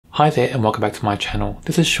Hi there and welcome back to my channel.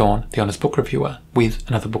 This is Sean, the Honest Book Reviewer, with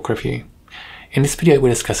another book review. In this video we're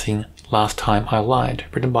discussing Last Time I Lied,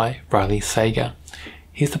 written by Riley Sager.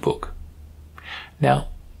 Here's the book. Now,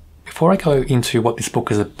 before I go into what this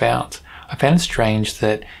book is about, I found it strange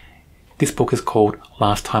that this book is called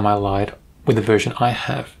Last Time I Lied with the version I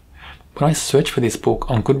have. When I search for this book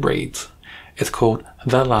on Goodreads, it's called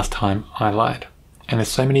The Last Time I Lied. And there's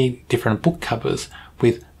so many different book covers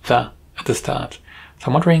with the at the start. So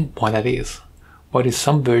I'm wondering why that is. Why do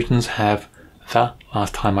some versions have The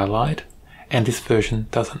Last Time I Lied and this version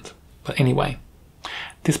doesn't? But anyway,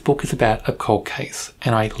 this book is about a cold case,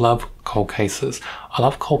 and I love cold cases. I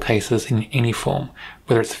love cold cases in any form,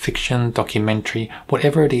 whether it's fiction, documentary,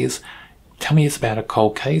 whatever it is. Tell me it's about a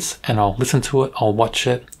cold case and I'll listen to it, I'll watch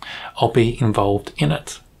it, I'll be involved in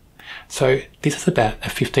it. So this is about a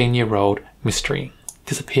 15-year-old mystery.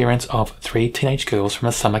 Disappearance of 3 teenage girls from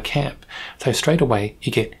a summer camp. So straight away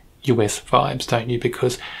you get US vibes, don't you?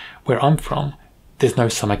 Because where I'm from, there's no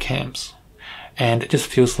summer camps. And it just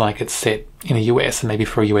feels like it's set in the US and maybe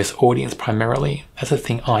for a US audience primarily. That's the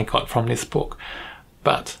thing I got from this book.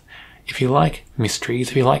 But if you like mysteries,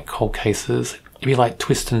 if you like cold cases, if you like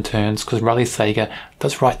twists and turns, because Riley Sager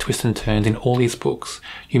does write twists and turns in all his books,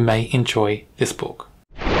 you may enjoy this book.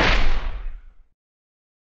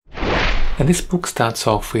 And this book starts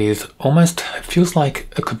off with almost, it feels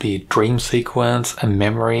like it could be a dream sequence, a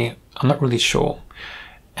memory, I'm not really sure.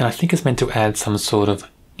 And I think it's meant to add some sort of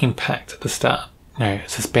impact at the start. You know,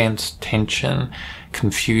 suspense, tension,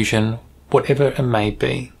 confusion, whatever it may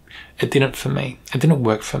be. It didn't for me. It didn't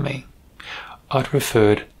work for me. I'd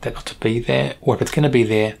preferred that not to be there, or if it's going to be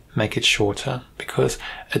there, make it shorter, because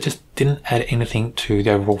it just didn't add anything to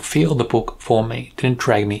the overall feel of the book for me. It didn't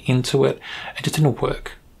drag me into it. It just didn't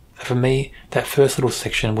work. For me, that first little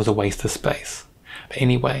section was a waste of space. But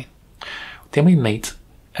anyway, then we meet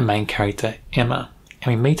a main character, Emma,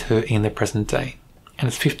 and we meet her in the present day. And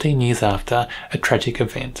it's 15 years after a tragic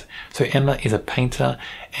event. So Emma is a painter,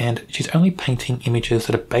 and she's only painting images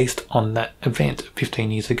that are based on that event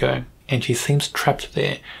 15 years ago. And she seems trapped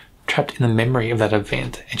there, trapped in the memory of that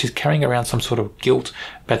event, and she's carrying around some sort of guilt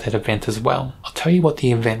about that event as well. I'll tell you what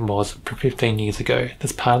the event was from 15 years ago.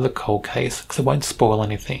 That's part of the cold case, because it won't spoil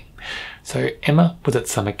anything. So Emma was at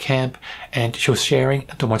summer camp, and she was sharing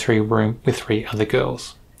a dormitory room with 3 other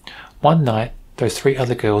girls. One night, those 3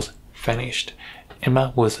 other girls vanished.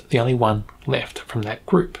 Emma was the only one left from that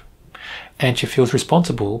group. And she feels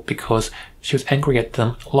responsible because she was angry at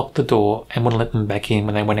them, locked the door, and wouldn't let them back in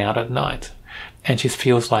when they went out at night. And she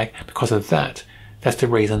feels like because of that, that's the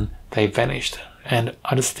reason they vanished. And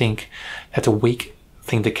I just think that's a weak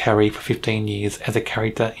thing to carry for 15 years as a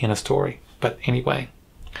character in a story. But anyway,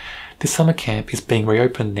 this summer camp is being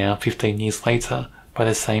reopened now 15 years later by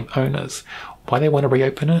the same owners. Why they want to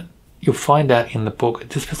reopen it? You'll find out in the book. It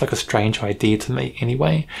just feels like a strange idea to me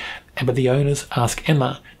anyway. But the owners ask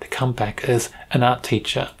Emma to come back as an art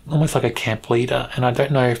teacher, almost like a camp leader. And I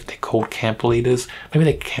don't know if they're called camp leaders. Maybe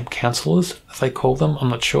they're camp counselors, as they call them. I'm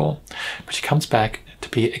not sure. But she comes back to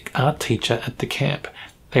be an art teacher at the camp.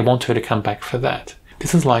 They want her to come back for that.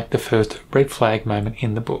 This is like the first red flag moment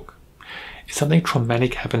in the book. If something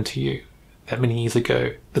traumatic happened to you that many years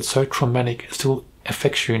ago, that's so traumatic it still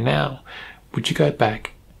affects you now, would you go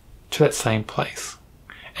back to that same place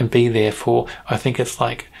and be there for, I think it's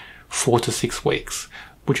like 4 to 6 weeks?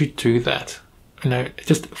 Would you do that? You know, it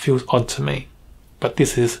just feels odd to me. But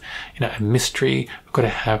this is, you know, a mystery. We've got to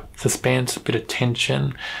have suspense, a bit of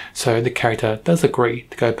tension. So the character does agree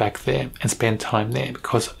to go back there and spend time there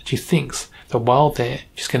because she thinks that while there,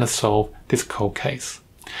 she's going to solve this cold case.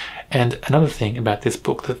 And another thing about this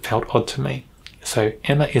book that felt odd to me. So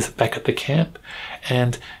Emma is back at the camp,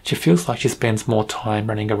 and she feels like she spends more time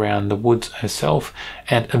running around the woods herself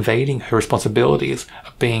and evading her responsibilities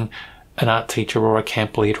of being an art teacher or a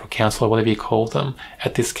camp leader or counselor, whatever you call them,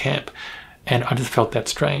 at this camp. And I just felt that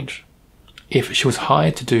strange. If she was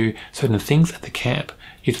hired to do certain things at the camp,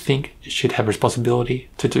 you'd think she'd have responsibility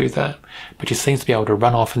to do that. But she seems to be able to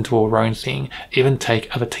run off and do her own thing, even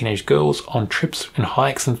take other teenage girls on trips and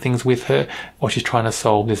hikes and things with her while she's trying to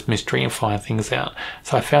solve this mystery and find things out.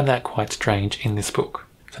 So I found that quite strange in this book.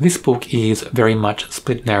 So this book is very much a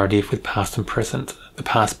split narrative with past and present. The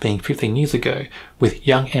past being 15 years ago, with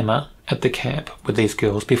young Emma at the camp with these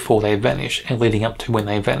girls before they vanish and leading up to when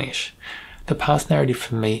they vanish. The past narrative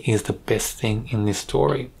for me is the best thing in this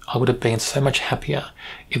story. I would have been so much happier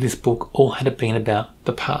if this book all had been about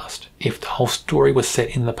the past. If the whole story was set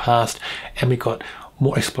in the past and we got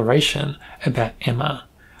more exploration about Emma,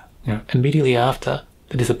 you know, immediately after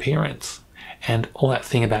the disappearance. And all that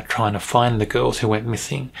thing about trying to find the girls who went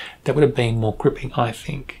missing, that would have been more gripping, I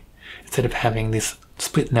think. instead of having this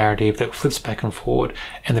split narrative that flips back and forward,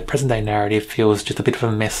 and the present day narrative feels just a bit of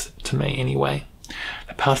a mess to me anyway.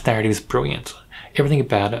 The past narrative is brilliant. Everything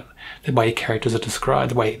about it, the way characters are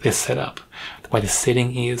described, the way they're set up, the way the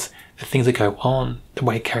setting is, the things that go on, the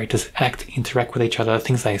way characters act, interact with each other, the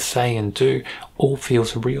things they say and do, all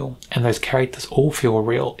feels real. And those characters all feel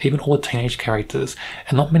real, even all the teenage characters.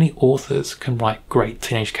 And not many authors can write great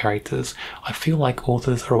teenage characters. I feel like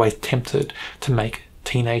authors are always tempted to make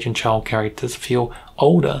teenage and child characters feel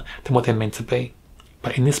older than what they're meant to be.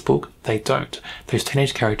 But in this book, they don't. Those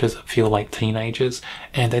teenage characters feel like teenagers,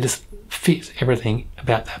 and they just fit everything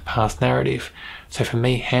about that past narrative. So for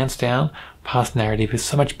me, hands down, past narrative is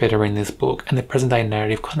so much better in this book, and the present day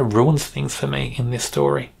narrative kind of ruins things for me in this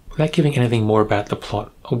story. Without giving anything more about the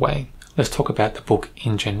plot away, let's talk about the book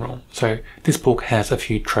in general. So this book has a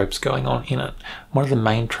few tropes going on in it. One of the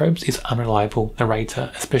main tropes is unreliable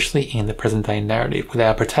narrator, especially in the present day narrative with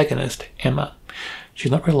our protagonist, Emma.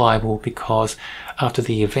 She's not reliable because after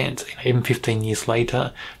the event, even 15 years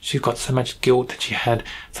later, she's got so much guilt that she had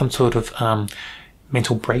some sort of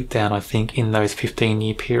mental breakdown, I think, in those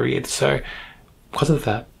 15-year periods. So because of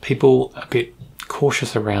that, people are a bit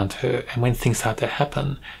cautious around her, and when things start to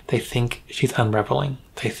happen, they think she's unraveling.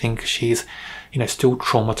 They think she's, still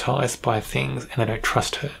traumatized by things, and they don't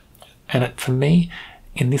trust her. And for me,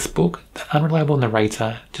 in this book, the unreliable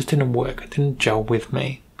narrator just didn't work. It didn't gel with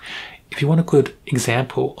me. If you want a good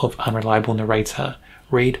example of unreliable narrator,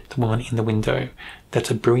 read The Woman in the Window.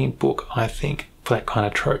 That's a brilliant book, I think, for that kind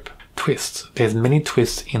of trope. Twists. There's many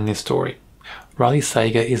twists in this story. Riley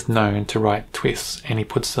Sager is known to write twists, and he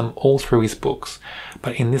puts them all through his books.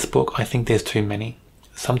 But in this book, I think there's too many.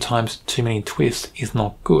 Sometimes too many twists is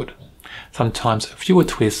not good. Sometimes fewer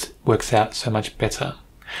twists works out so much better.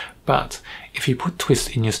 But if you put twists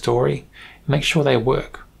in your story, make sure they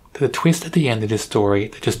work. The twist at the end of this story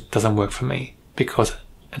that just doesn't work for me because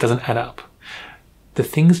it doesn't add up. The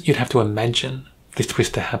things you'd have to imagine this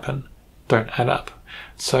twist to happen don't add up.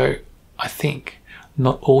 So I think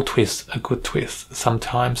not all twists are good twists.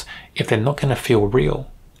 Sometimes if they're not going to feel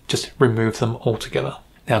real, just remove them altogether.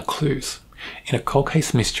 Now, clues. In a cold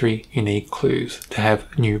case mystery, you need clues to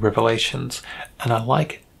have new revelations. And I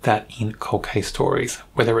like that in cold case stories,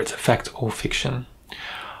 whether it's a fact or fiction.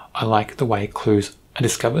 I like the way clues are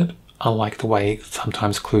discovered. I like the way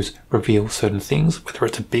sometimes clues reveal certain things, whether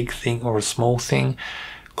it's a big thing or a small thing.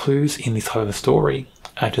 Clues in this type of story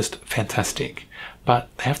are just fantastic, but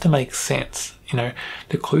they have to make sense.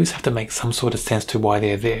 The clues have to make some sort of sense to why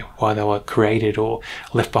they're there, why they were created or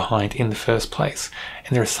left behind in the first place.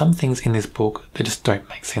 And there are some things in this book that just don't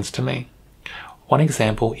make sense to me. One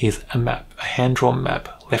example is a map, a hand-drawn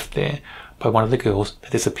map left there by one of the girls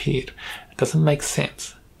that disappeared. It doesn't make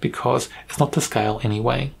sense because it's not to scale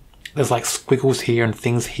anyway. There's like squiggles here and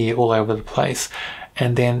things here all over the place,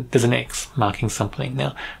 and then there's an X marking something.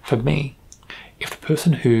 Now, for me, if the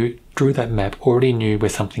person who drew that map already knew where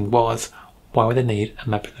something was, why would they need a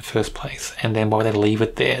map in the first place? And then why would they leave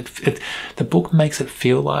it there? The book makes it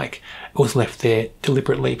feel like it was left there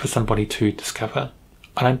deliberately for somebody to discover.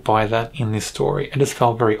 I don't buy that in this story. It just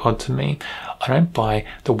felt very odd to me. I don't buy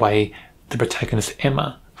the way the protagonist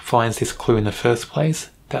Emma finds this clue in the first place.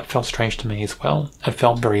 That felt strange to me as well. It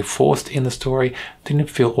felt very forced in the story. Didn't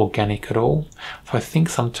feel organic at all. So I think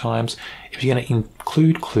sometimes if you're going to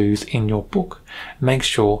include clues in your book, make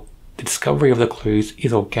sure the discovery of the clues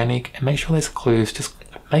is organic, and make sure those clues just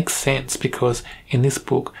make sense, because in this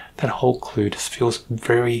book that whole clue just feels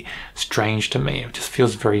very strange to me. It just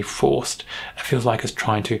feels very forced. It feels like it's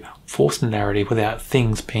trying to force the narrative without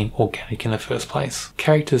things being organic in the first place.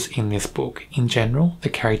 Characters in this book, in general, the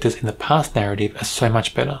characters in the past narrative are so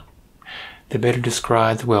much better. They're better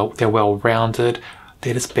described, they're well-rounded,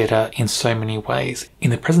 they're just better in so many ways. In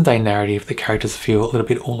the present day narrative, the characters feel a little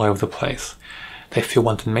bit all over the place. They feel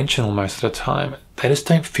one-dimensional most of the time. They just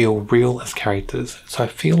don't feel real as characters. So I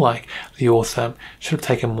feel like the author should have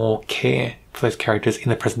taken more care for those characters in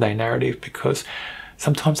the present day narrative, because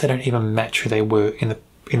sometimes they don't even match who they were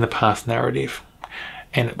in the past narrative.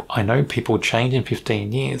 And I know people change in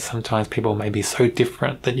 15 years. Sometimes people may be so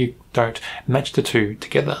different that you don't match the two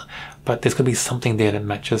together, but there's going to be something there that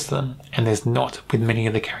matches them, and there's not with many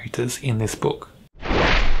of the characters in this book.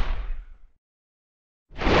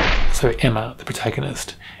 So Emma, the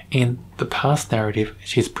protagonist, in the past narrative,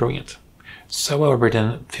 she's brilliant. So well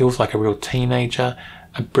written, feels like a real teenager,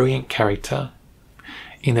 a brilliant character.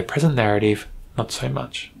 In the present narrative, not so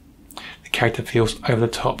much. The character feels over the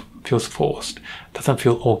top, feels forced, doesn't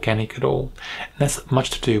feel organic at all. And that's much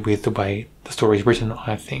to do with the way the story is written,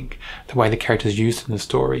 I think, the way the characters used in the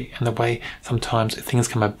story, and the way sometimes things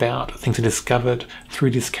come about, things are discovered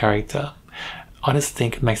through this character. I just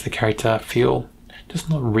think it makes the character feel just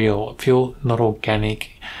not real, feel not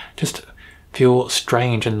organic, just feel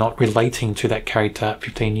strange and not relating to that character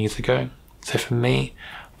 15 years ago. So for me,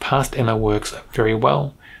 past Emma works very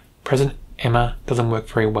well. Present Emma doesn't work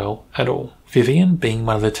very well at all. Vivian being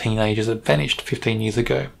one of the teenagers that vanished 15 years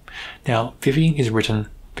ago. Now, Vivian is written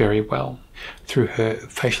very well. Through her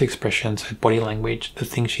facial expressions, her body language, the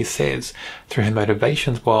things she says, through her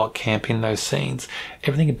motivations while at camp in those scenes,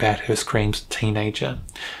 everything about her screams teenager.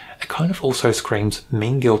 It kind of also screams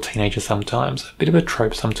mean girl teenager sometimes, a bit of a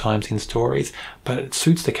trope sometimes in stories, but it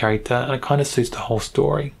suits the character and it kind of suits the whole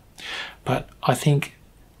story. But I think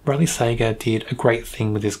Riley Sager did a great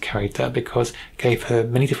thing with this character because it gave her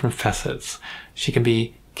many different facets. She can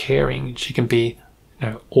be caring, she can be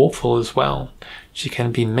awful as well, she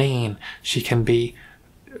can be mean, she can be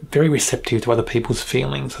very receptive to other people's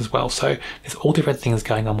feelings as well. So there's all different things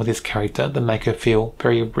going on with this character that make her feel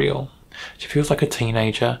very real. She feels like a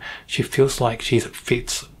teenager, she feels like she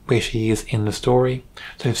fits where she is in the story.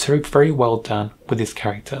 So it's very, very well done with this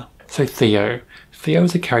character. So Theo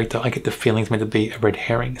is a character I get the feeling is meant to be a red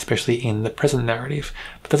herring, especially in the present narrative,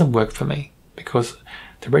 but it doesn't work for me because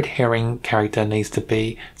the red herring character needs to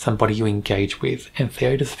be somebody you engage with, and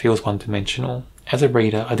Theo just feels one-dimensional. As a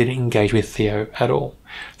reader, I didn't engage with Theo at all.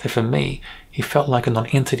 So for me, he felt like a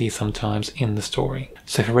non-entity sometimes in the story.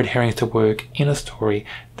 So for red herrings to work in a story,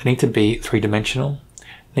 they need to be three-dimensional,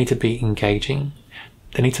 they need to be engaging,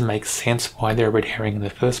 they need to make sense why they're a red herring in the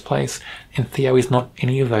first place, and Theo is not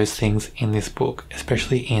any of those things in this book,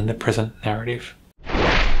 especially in the present narrative.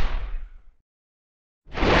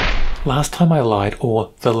 Last Time I Lied,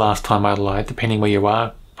 or The Last Time I Lied, depending where you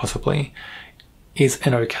are, possibly, is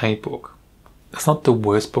an okay book. It's not the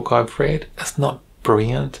worst book I've read. It's not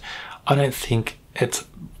brilliant. I don't think it's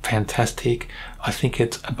fantastic. I think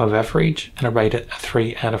it's above average, and I rate it a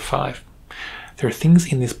 3 out of 5. There are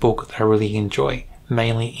things in this book that I really enjoy,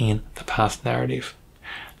 mainly in the past narrative.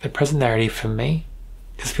 The present narrative for me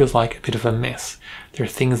just feels like a bit of a mess. There are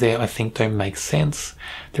things there I think don't make sense.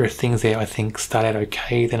 There are things there I think start out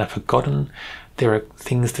okay, then are forgotten. There are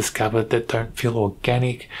things discovered that don't feel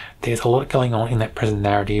organic. There's a lot going on in that present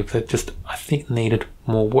narrative that just I think needed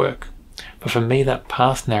more work. But for me, that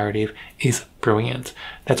past narrative is brilliant.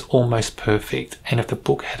 That's almost perfect. And if the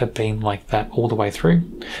book had been like that all the way through,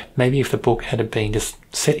 maybe if the book had been just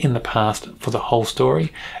set in the past for the whole story,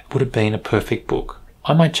 it would have been a perfect book.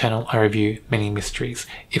 On my channel, I review many mysteries.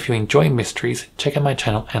 If you enjoy mysteries, check out my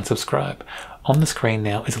channel and subscribe. On the screen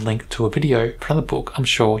now is a link to a video for another book I'm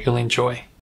sure you'll enjoy.